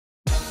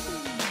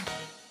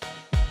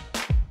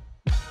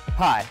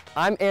Hi,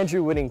 I'm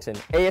Andrew Whittington,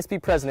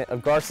 ASB President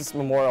of Garces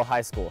Memorial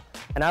High School,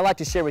 and I'd like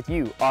to share with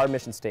you our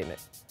mission statement.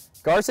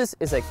 Garces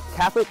is a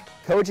Catholic,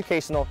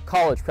 coeducational,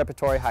 college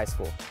preparatory high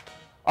school.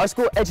 Our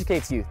school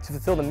educates youth to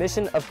fulfill the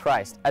mission of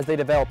Christ as they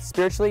develop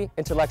spiritually,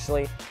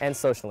 intellectually, and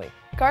socially.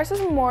 Garces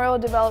Memorial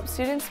develops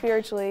students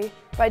spiritually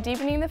by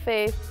deepening the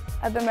faith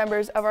of the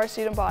members of our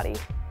student body.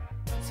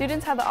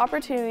 Students have the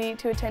opportunity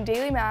to attend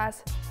daily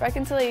Mass,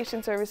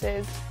 reconciliation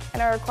services,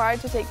 and are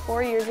required to take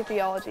 4 years of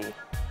theology.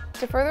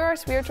 To further our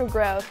spiritual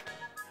growth,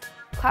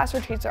 class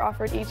retreats are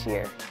offered each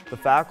year. The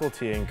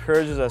faculty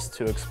encourages us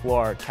to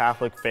explore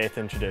Catholic faith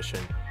and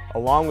tradition,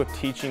 along with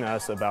teaching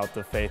us about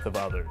the faith of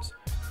others.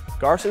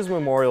 Garces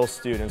Memorial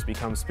students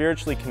become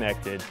spiritually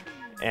connected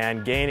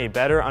and gain a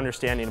better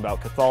understanding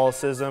about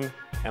Catholicism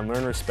and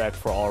learn respect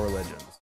for all religions.